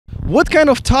what kind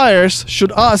of tires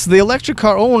should us, the electric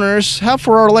car owners, have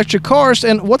for our electric cars,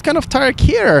 and what kind of tire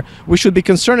care we should be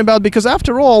concerned about, because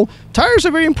after all, tires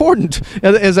are very important.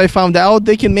 As I found out,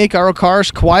 they can make our cars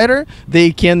quieter,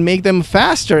 they can make them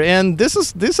faster, and these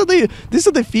are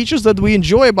the features that we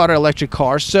enjoy about our electric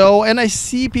cars. So, and I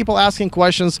see people asking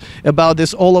questions about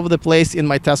this all over the place in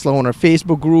my Tesla owner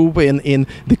Facebook group, in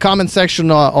the comment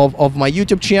section of my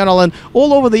YouTube channel, and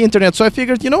all over the internet. So I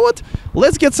figured, you know what,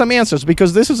 let's get some answers,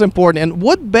 because this is important. And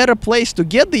what better place to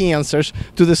get the answers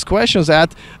to these questions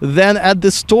at than at the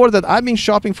store that I've been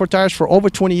shopping for tires for over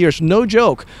 20 years. No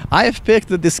joke. I have picked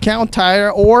the Discount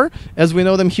Tire, or as we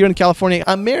know them here in California,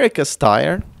 America's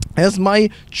Tire, as my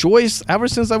choice ever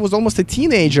since I was almost a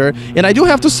teenager. And I do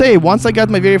have to say, once I got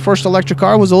my very first electric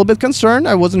car, I was a little bit concerned.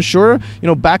 I wasn't sure,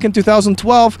 back in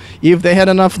 2012, if they had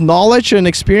enough knowledge and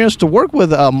experience to work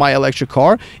with my electric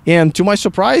car. And to my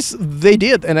surprise, they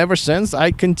did. And ever since,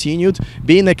 I continued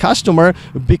being a customer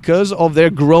because of their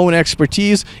growing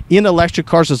expertise in electric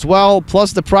cars as well,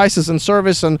 plus the prices and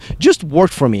service, and just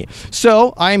worked for me.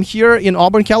 So I'm here in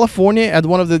Auburn, California at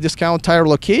one of the Discount Tire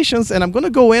locations, and I'm going to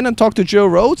go in and talk to Joe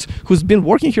Rhodes, who's been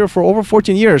working here for over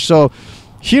 14 years. So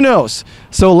he knows.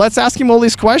 So let's ask him all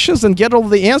these questions and get all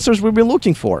the answers we've been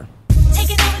looking for.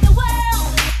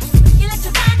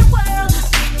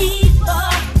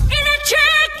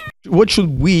 What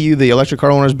should we, the electric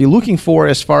car owners, be looking for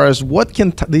as far as what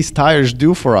can these tires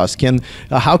do for us?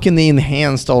 How can they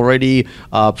enhance already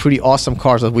pretty awesome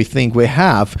cars that we think we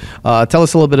have? Tell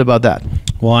us a little bit about that.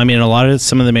 Well, I mean,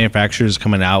 some of the manufacturers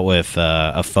coming out with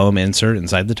a foam insert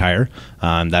inside the tire.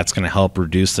 That's going to help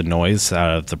reduce the noise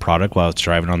out of the product while it's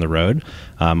driving on the road.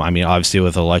 I mean, obviously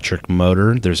with electric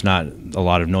motor, there's not a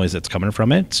lot of noise that's coming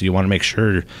from it. So you want to make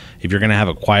sure, if you're going to have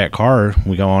a quiet car,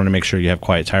 we want to make sure you have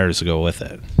quiet tires to go with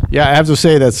it. Yeah, I have to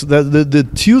say that's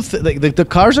the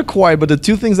cars are quiet, but the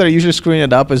two things that are usually screwing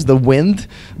it up is the wind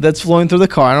that's flowing through the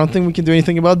car. I don't think we can do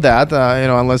anything about that,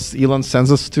 unless Elon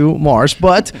sends us to Mars.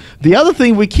 But the other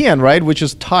thing we can, right, which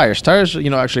is tires. Tires,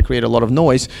 actually create a lot of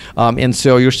noise, and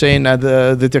so you're saying that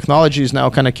the technology is now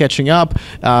kind of catching up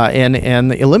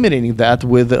and eliminating that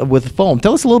with foam.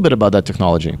 Tell us a little bit about that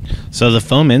technology. So the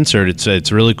foam insert,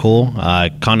 it's really cool.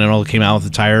 Continental came out with a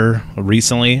tire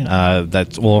recently.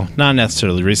 Not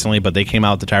necessarily recently, but they came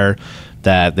out with the tire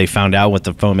that they found out with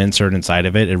the foam insert inside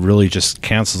of it. It really just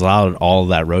cancels out all of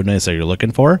that road noise that you're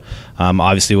looking for.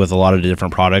 Obviously, with a lot of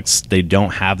different products, they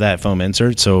don't have that foam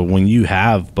insert. So when you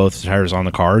have both tires on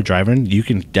the car driving, you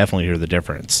can definitely hear the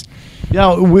difference.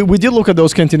 Yeah, we did look at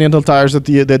those Continental tires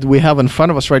that we have in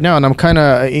front of us right now, and I'm kind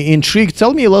of intrigued.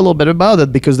 Tell me a little bit about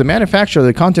it, because the manufacturer,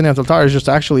 the Continental Tires, just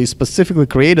actually specifically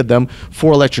created them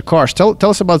for electric cars. Tell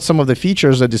us about some of the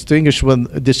features that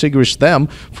distinguish them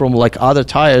from like other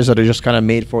tires that are just kind of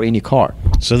made for any car.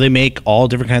 So they make all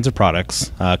different kinds of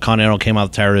products. Continental came out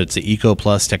with the tire. It's the Eco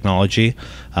Plus technology.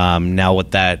 Now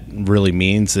what that really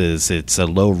means is it's a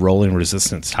low rolling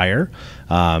resistance tire.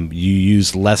 You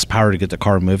use less power to get the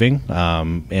car moving,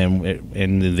 and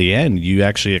in the end, you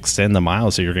actually extend the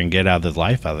miles that you're going to get out of the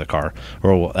life out of the car,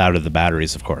 or out of the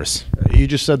batteries, of course. You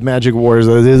just said magic words.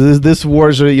 These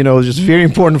words are, just very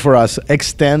important for us.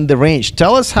 Extend the range.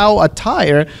 Tell us how a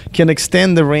tire can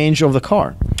extend the range of the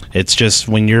car. It's just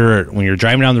when you're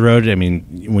driving down the road. I mean,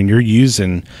 when you're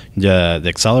using the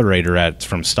accelerator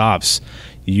from stops,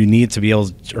 you need to be able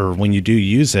to, or when you do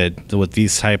use it with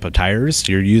these type of tires,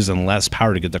 you're using less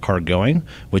power to get the car going,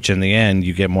 which in the end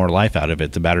you get more life out of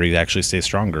it. The battery actually stays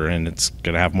stronger and it's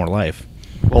going to have more life.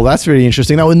 Well, that's very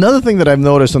interesting. Now, another thing that I've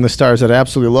noticed on the tires that I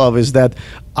absolutely love is that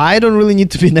I don't really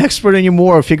need to be an expert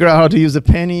anymore or figure out how to use the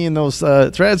penny in those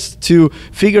threads to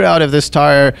figure out if this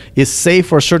tire is safe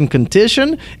for a certain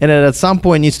condition and that at some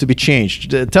point needs to be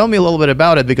changed. Tell me a little bit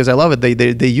about it, because I love it.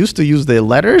 They used to use the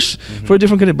letters for a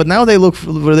different condition, but now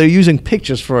they're using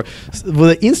pictures for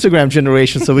the Instagram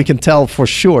generation, so we can tell for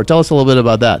sure. Tell us a little bit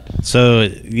about that. So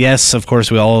yes, of course,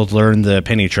 we all learned the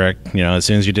penny trick. As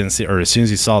soon as you didn't see, or as soon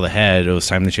as you saw the head, it was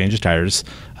time to change the tires.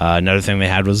 Another thing they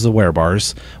had was the wear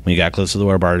bars. When you got close to the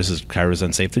wear bars, the tire was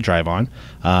unsafe to drive on.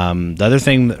 The other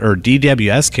thing, or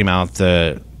DWS came out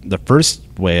the first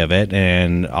way of it,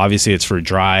 and obviously it's for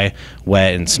dry,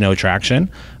 wet, and snow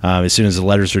traction. As soon as the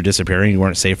letters were disappearing, you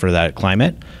weren't safe for that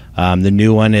climate. The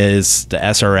new one is the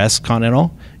SRS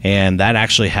Continental, and that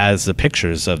actually has the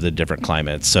pictures of the different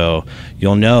climates. So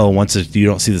you'll know once you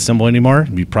don't see the symbol anymore,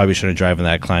 you probably shouldn't drive in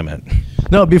that climate.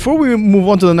 Now, before we move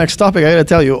on to the next topic, I got to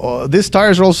tell you, these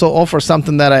tires also offer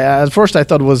something that at first I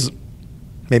thought was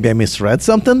maybe I misread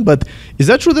something, but is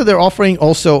that true that they're offering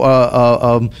also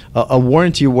a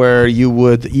warranty where you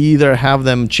would either have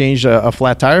them change a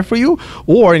flat tire for you,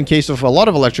 or in case of a lot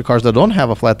of electric cars that don't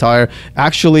have a flat tire,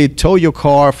 actually tow your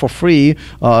car for free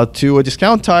to a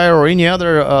discount tire or any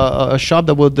other shop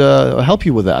that would help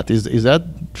you with that? Is that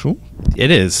true?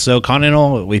 It is. So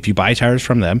Continental, if you buy tires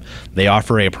from them, they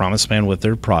offer a promise plan with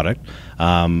their product.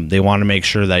 They want to make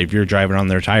sure that if you're driving on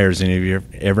their tires and if you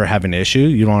ever have an issue,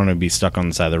 you don't want to be stuck on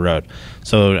the side of the road.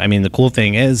 So, I mean, the cool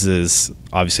thing is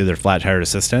obviously they're flat tire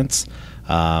assistance.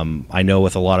 I know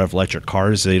with a lot of electric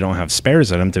cars, they don't have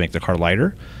spares in them to make the car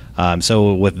lighter.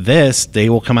 So with this, they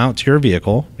will come out to your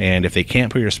vehicle, and if they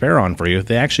can't put your spare on for you,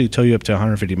 they actually tow you up to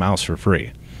 150 miles for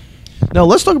free. Now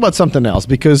let's talk about something else,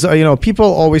 because people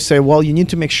always say, well, you need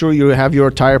to make sure you have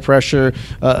your tire pressure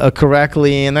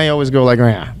correctly, and I always go like,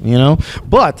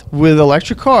 but with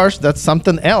electric cars, that's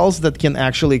something else that can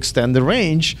actually extend the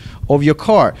range of your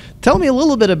car. Tell me a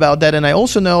little bit about that. And I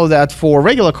also know that for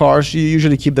regular cars, you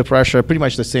usually keep the pressure pretty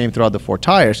much the same throughout the 4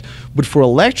 tires, but for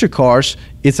electric cars,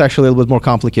 it's actually a little bit more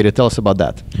complicated. Tell us about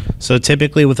that. So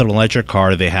typically with an electric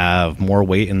car, they have more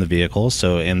weight in the vehicle.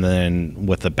 So, and then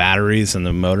with the batteries and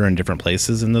the motor in different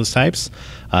places in those types,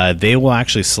 they will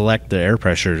actually select the air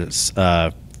pressure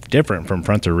different from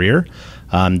front to rear.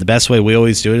 The best way we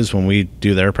always do it is when we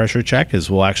do the air pressure check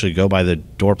is we'll actually go by the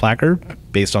door placard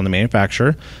based on the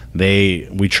manufacturer.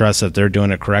 We trust that they're doing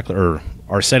it correctly or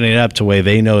are setting it up to way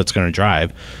they know it's going to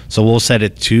drive. So we'll set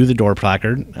it to the door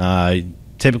placard.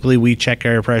 Typically, we check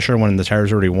air pressure when the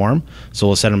tire's already warm, so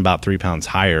we'll set them about 3 pounds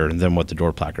higher than what the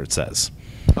door placard says.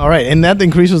 All right, and that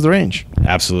increases the range.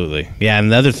 Absolutely. Yeah,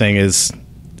 and the other thing is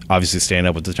obviously staying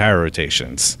up with the tire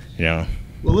rotations,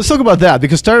 Well, let's talk about that,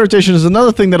 because tire rotation is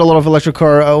another thing that a lot of electric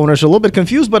car owners are a little bit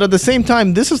confused, but at the same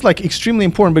time, this is like extremely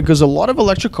important because a lot of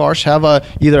electric cars have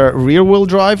either a rear-wheel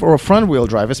drive or a front-wheel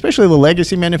drive, especially the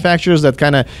legacy manufacturers that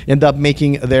kind of end up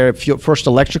making their first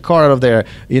electric car out of their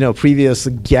previous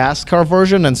gas car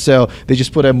version, and so they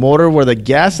just put a motor where the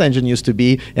gas engine used to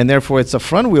be, and therefore it's a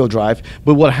front-wheel drive.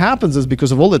 But what happens is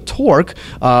because of all the torque,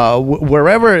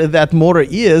 wherever that motor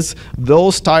is,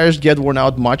 those tires get worn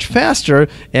out much faster,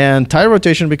 and tire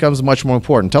rotation becomes much more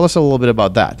important. Tell us a little bit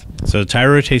about that. So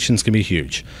tire rotations can be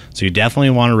huge. So you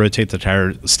definitely want to rotate the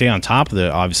tire, stay on top of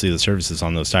obviously the services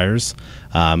on those tires.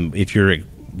 If you're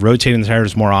rotating the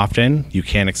tires more often, you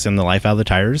can extend the life out of the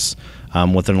tires.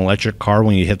 With an electric car,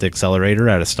 when you hit the accelerator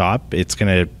at a stop,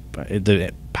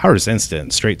 the power is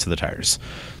instant, straight to the tires.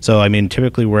 So, I mean,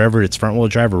 typically wherever it's front-wheel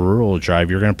drive or rear-wheel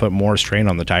drive, you're going to put more strain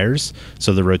on the tires.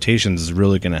 So the rotations is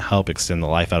really going to help extend the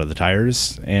life out of the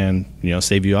tires and,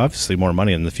 save you obviously more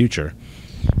money in the future.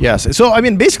 Yes. So, I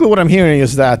mean, basically what I'm hearing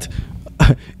is that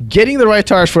getting the right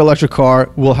tires for electric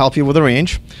car will help you with the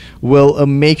range, will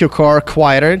make your car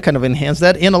quieter, kind of enhance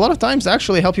that, and a lot of times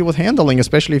actually help you with handling,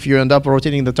 especially if you end up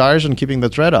rotating the tires and keeping the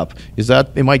tread up.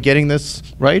 Am I getting this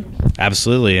right?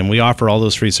 Absolutely, and we offer all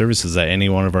those free services at any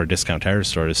one of our discount tire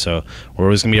stores, so we're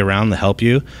always going to be around to help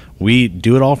you. We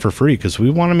do it all for free because we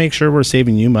want to make sure we're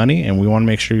saving you money, and we want to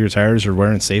make sure your tires are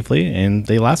wearing safely and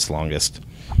they last the longest.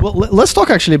 Well, let's talk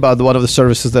actually about one of the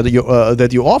services that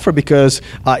you offer, because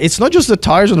it's not just the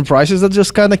tires and the prices that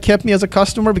just kind of kept me as a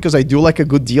customer, because I do like a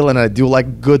good deal and I do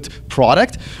like good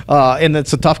product, and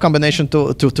it's a tough combination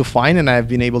to find, and I've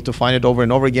been able to find it over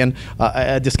and over again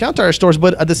at discount tire stores.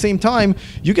 But at the same time,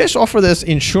 you guys offer this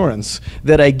insurance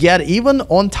that I get even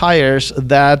on tires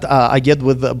that I get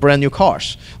with brand new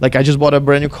cars. Like I just bought a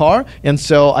brand new car, and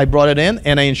so I brought it in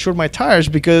and I insured my tires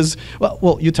because,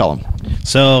 well, you tell them.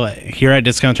 So here at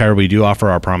Discount Tire, we do offer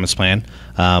our promise plan.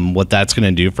 What that's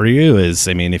going to do for you is,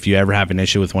 I mean, if you ever have an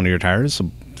issue with one of your tires,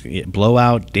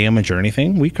 blowout, damage, or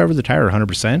anything, we cover the tire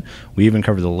 100%. We even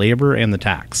cover the labor and the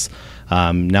tax.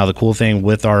 Now, the cool thing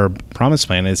with our promise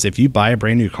plan is if you buy a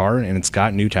brand new car and it's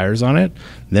got new tires on it,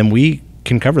 then we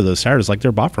can cover those tires like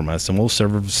they're bought from us, and we'll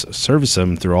service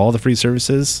them through all the free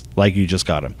services like you just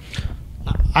got them.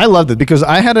 I loved it because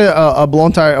I had a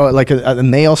blown tire, like a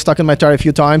nail stuck in my tire a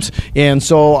few times, and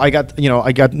so I got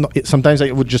sometimes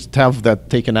I would just have that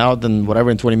taken out, and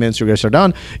whatever, in 20 minutes you guys are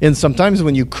done. And sometimes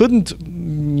when you couldn't,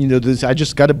 I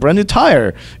just got a brand new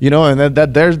tire, and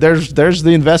there's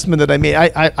the investment that I made.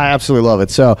 I absolutely love it.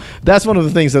 So that's one of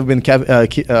the things that have been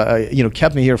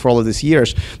kept me here for all of these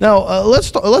years. Now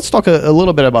let's talk a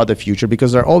little bit about the future,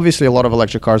 because there are obviously a lot of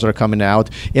electric cars that are coming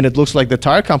out, and it looks like the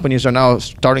tire companies are now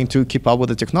starting to keep up with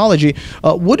the technology.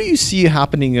 What do you see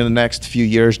happening in the next few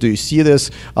years? Do you see this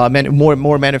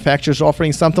more manufacturers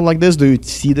offering something like this? Do you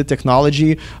see the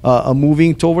technology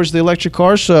moving towards the electric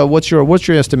cars? What's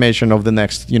your estimation of the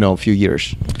next few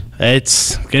years?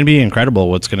 It's going to be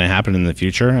incredible what's going to happen in the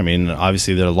future. I mean,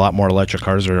 obviously, there are a lot more electric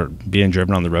cars are being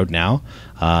driven on the road now.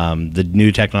 The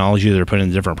new technology they're putting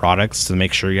in different products to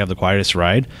make sure you have the quietest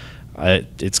ride.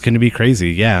 It's going to be crazy.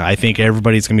 Yeah, I think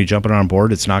everybody's going to be jumping on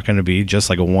board. It's not going to be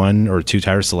just like a 1 or 2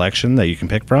 tire selection that you can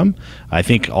pick from. I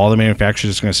think all the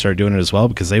manufacturers are going to start doing it as well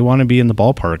because they want to be in the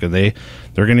ballpark, and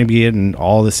they're going to be in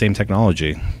all the same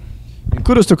technology.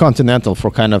 Kudos to Continental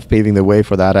for kind of paving the way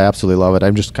for that. I absolutely love it.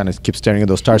 I'm just kind of keep staring at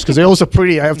those tires because they're also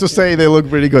pretty. I have to say they look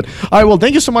pretty good. All right, well,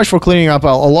 thank you so much for clearing up. A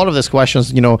lot of these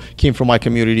questions, came from my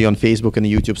community on Facebook and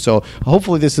YouTube. So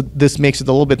hopefully this makes it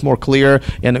a little bit more clear.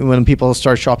 And when people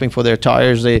start shopping for their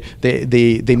tires,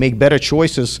 they make better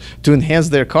choices to enhance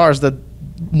their cars that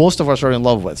most of us are in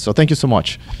love with. So thank you so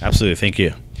much. Absolutely, thank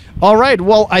you. All right.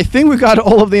 Well, I think we got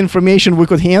all of the information we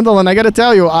could handle, and I got to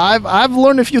tell you, I've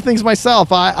learned a few things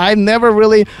myself. I never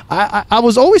really, I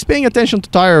was always paying attention to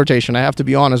tire rotation. I have to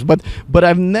be honest, but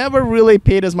I've never really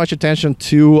paid as much attention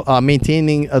to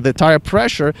maintaining the tire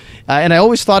pressure, and I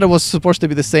always thought it was supposed to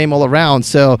be the same all around.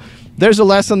 So there's a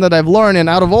lesson that I've learned, and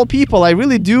out of all people, I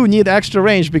really do need extra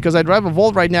range because I drive a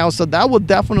Volt right now, so that would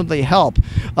definitely help.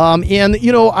 And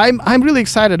I'm really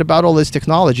excited about all this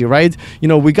technology, right?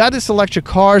 We got these electric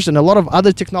cars, and a lot of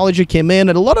other technology came in,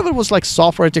 and a lot of it was like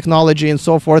software technology and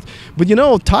so forth. But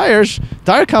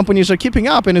tire companies are keeping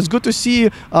up, and it's good to see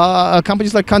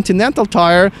companies like Continental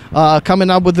Tire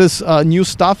coming up with this new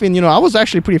stuff. And I was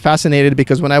actually pretty fascinated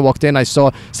because when I walked in, I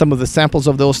saw some of the samples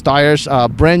of those tires,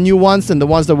 brand new ones, and the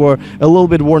ones that were a little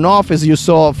bit worn off, as you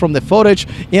saw from the footage.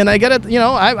 And I get it,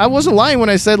 I wasn't lying when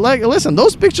I said, like, listen,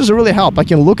 those pictures really help. I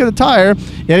can look at the tire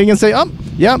and you can say,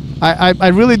 yeah, I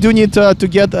really do need to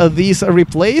get these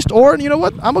replaced, or you know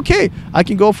what, I'm okay. I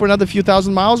can go for another few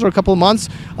thousand miles or a couple of months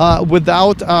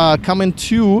without coming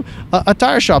to a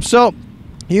tire shop. So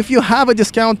if you have a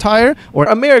discount tire, or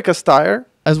America's Tire,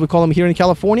 as we call them here in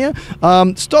California,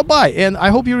 stop by, and I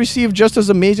hope you receive just as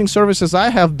amazing service as I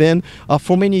have been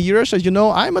for many years. As you know,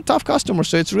 I'm a tough customer,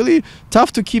 so it's really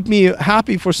tough to keep me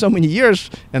happy for so many years,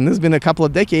 and this has been a couple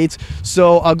of decades.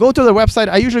 So go to their website.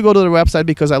 I usually go to their website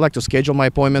because I like to schedule my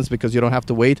appointments because you don't have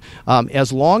to wait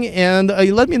as long, and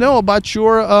let me know about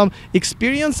your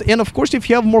experience. And of course,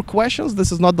 if you have more questions,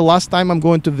 this is not the last time I'm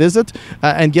going to visit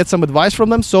and get some advice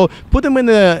from them, so put them in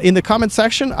the comment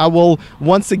section. I will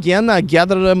once again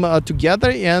gather them together,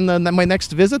 and my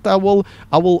next visit I will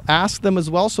ask them as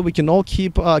well, so we can all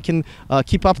keep up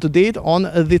to date on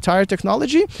the tire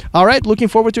technology. All right, looking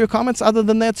forward to your comments. Other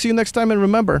than that, see you next time, and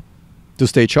remember to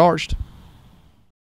stay charged.